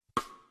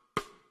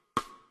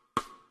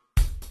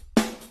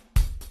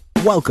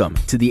Welcome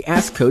to the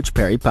Ask Coach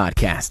Perry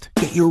podcast.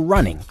 Get your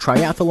running,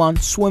 triathlon,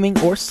 swimming,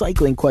 or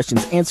cycling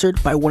questions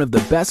answered by one of the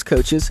best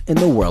coaches in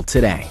the world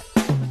today.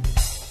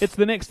 It's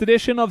the next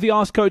edition of the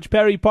Ask Coach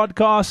Perry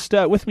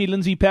podcast. With me,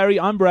 Lindsay Perry.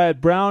 I'm Brad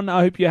Brown.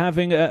 I hope you're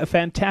having a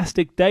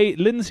fantastic day.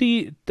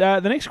 Lindsay, the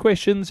next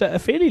question's a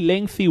fairly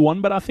lengthy one,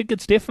 but I think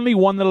it's definitely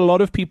one that a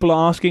lot of people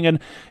are asking, and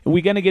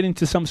we're going to get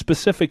into some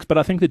specifics, but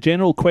I think the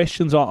general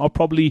questions are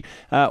probably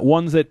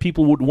ones that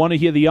people would want to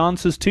hear the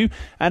answers to,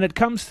 and it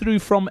comes through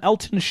from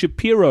Elton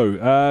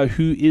Shapiro,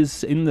 who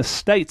is in the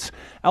States.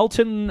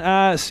 Elton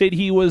said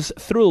he was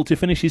thrilled to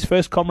finish his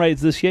first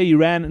Comrades this year. He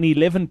ran an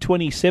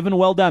 11:27.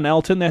 Well done,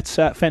 Elton. That's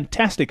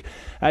fantastic.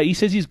 He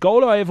says his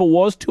goal, however,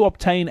 was to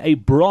obtain a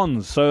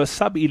bronze, so a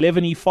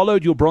sub-11. He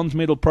followed your bronze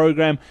medal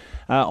program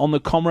on the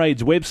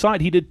Comrades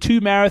website. He did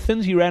 2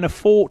 marathons. He ran a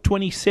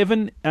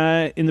 4:27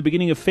 in the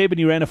beginning of Feb, and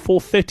he ran a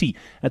 4:30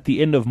 at the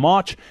end of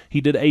March.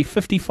 He did a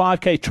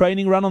 55k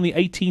training run on the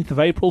 18th of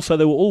April, so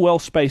they were all well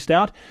spaced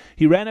out.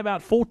 He ran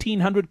about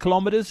 1,400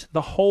 kilometers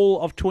the whole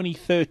of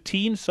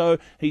 2013, so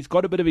he's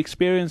got a bit of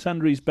experience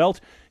under his belt.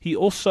 He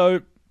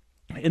also,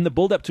 in the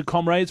build-up to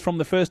Comrades from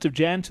the 1st of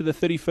Jan to the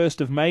 31st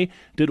of May,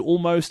 did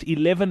almost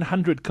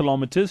 1,100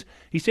 kilometers.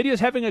 He said he was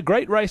having a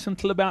great race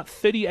until about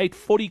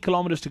 40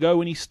 kilometers to go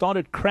when he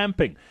started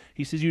cramping.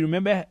 He says, you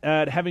remember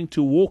having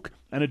to walk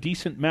and a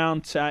decent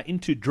amount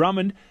into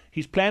Drummond.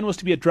 His plan was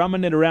to be at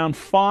Drummond at around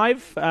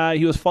 5.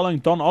 He was following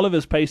Don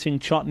Oliver's pacing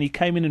chart, and he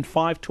came in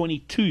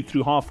 5:22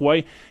 through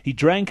halfway. He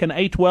drank and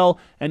ate well,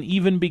 and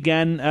even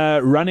began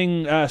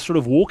running sort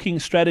of walking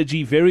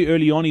strategy very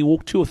early on. He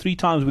walked 2 or 3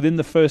 times within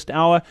the first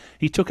hour.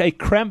 He took a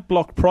cramp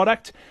block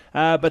product,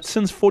 but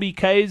since 40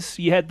 Ks,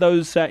 he had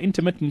those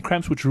intermittent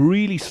cramps which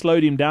really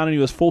slowed him down, and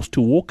he was forced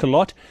to walk a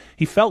lot.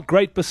 He felt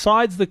great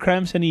besides the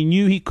cramps, and he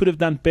knew he could have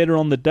done better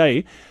on the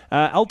day.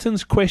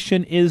 Elton's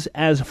question is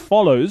as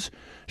follows.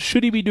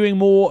 Should he be doing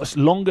more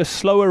longer,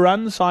 slower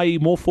runs, i.e.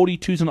 more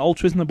 42s and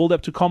ultras in the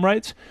build-up to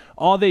Comrades?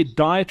 Are there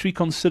dietary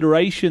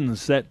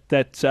considerations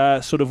that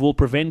sort of will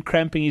prevent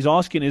cramping? He's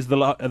asking, is the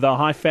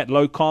high-fat,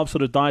 low-carb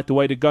sort of diet the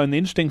way to go? And the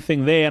interesting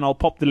thing there, and I'll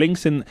pop the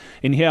links in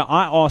here,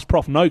 I asked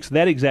Prof. Noakes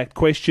that exact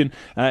question,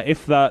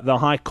 if the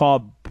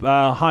high-carb,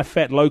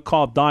 high-fat,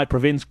 low-carb diet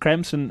prevents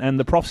cramps, and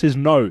the Prof says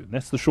no.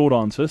 That's the short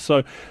answer.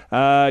 So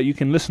you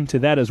can listen to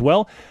that as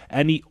well.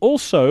 And he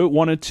also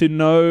wanted to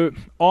know,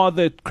 are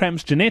the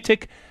cramps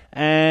genetic?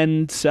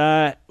 And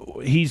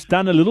he's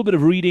done a little bit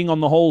of reading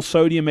on the whole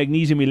sodium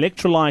magnesium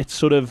electrolyte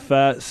sort of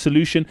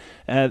solution,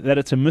 that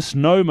it's a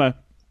misnomer.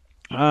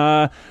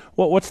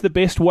 What's the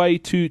best way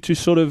to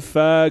sort of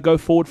go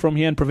forward from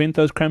here and prevent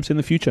those cramps in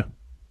the future?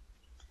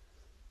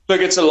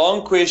 Look, it's a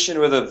long question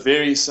with a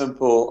very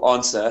simple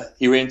answer.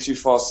 He went too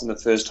fast in the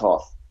first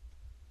half.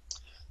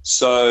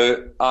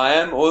 So I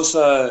am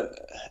also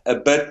a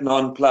bit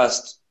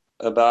nonplussed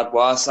about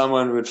why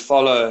someone would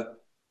follow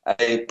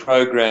a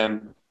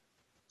program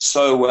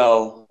so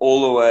well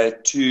all the way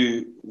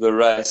to the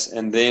race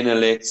and then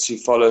elect to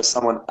follow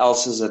someone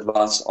else's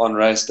advice on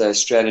race day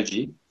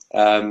strategy.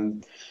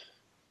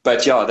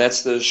 But yeah,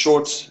 that's the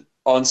short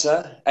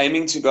answer.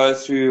 Aiming to go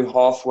through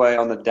halfway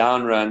on the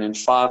down run in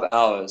 5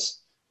 hours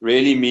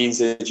really means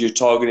that you're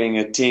targeting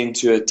a 10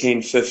 to a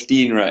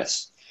 10:15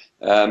 race.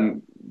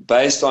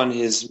 Based on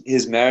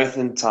his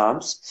marathon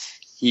times,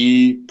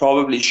 he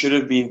probably should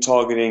have been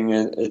targeting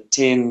a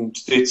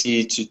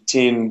 10:30 to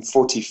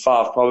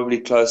 10:45, probably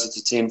closer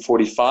to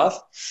 10:45.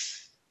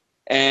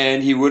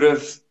 And he would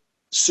have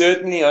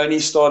certainly only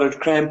started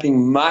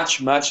cramping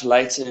much, much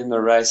later in the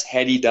race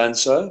had he done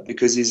so,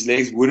 because his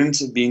legs wouldn't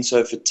have been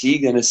so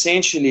fatigued. And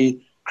essentially,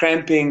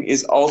 cramping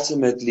is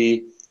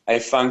ultimately a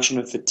function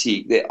of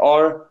fatigue. There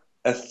are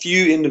a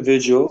few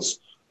individuals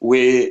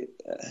where,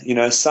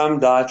 some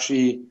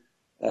dietary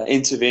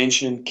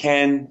intervention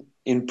can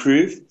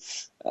improve,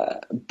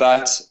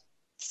 but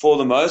for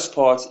the most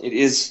part, it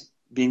is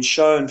been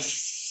shown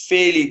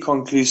fairly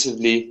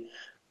conclusively,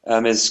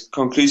 as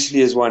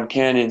conclusively as one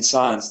can in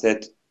science,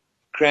 that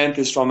cramp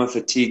is from a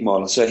fatigue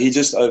model. So he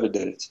just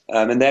overdid it.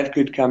 And that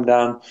could come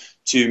down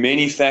to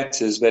many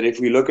factors, but if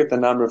we look at the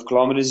number of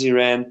kilometers he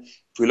ran,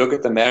 if we look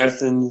at the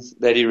marathon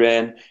that he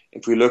ran,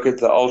 if we look at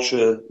the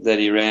ultra that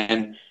he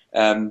ran,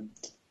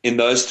 in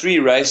those 3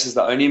 races,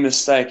 the only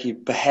mistake he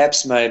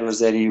perhaps made was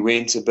that he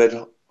went a bit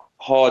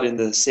hard in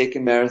the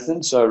second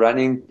marathon. So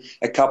running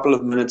a couple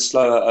of minutes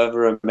slower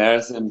over a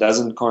marathon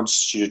doesn't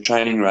constitute a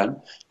training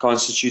run,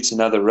 constitutes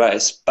another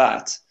race.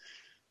 But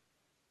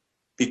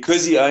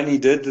because he only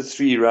did the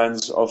 3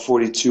 runs of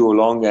 42 or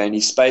longer and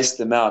he spaced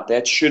them out,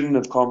 that shouldn't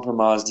have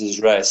compromised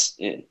his race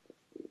in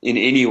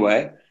any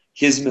way.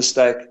 His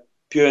mistake,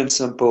 pure and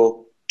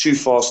simple, too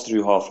fast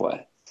through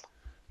halfway.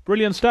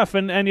 Brilliant stuff.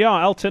 And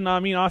yeah, Elton, I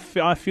mean, I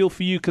feel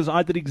for you because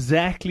I did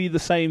exactly the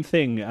same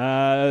thing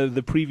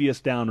the previous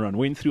down run.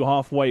 Went through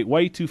halfway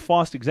way too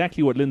fast,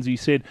 exactly what Lindsay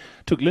said.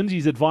 Took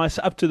Lindsay's advice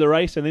up to the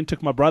race and then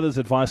took my brother's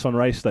advice on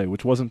race day,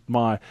 which wasn't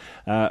my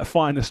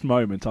finest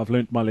moment. I've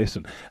learnt my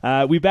lesson.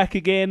 We're back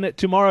again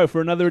tomorrow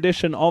for another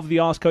edition of the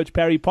Ask Coach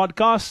Parry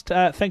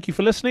podcast. Thank you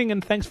for listening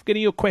and thanks for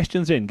getting your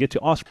questions in. Get to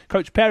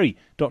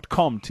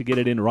askcoachparry.com to get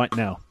it in right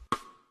now.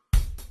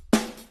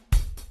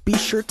 Be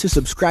sure to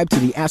subscribe to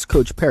the Ask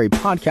Coach Parry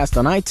podcast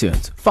on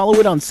iTunes, follow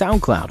it on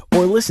SoundCloud,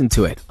 or listen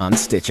to it on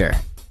Stitcher.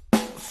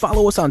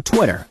 Follow us on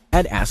Twitter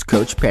at Ask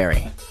Coach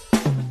Parry.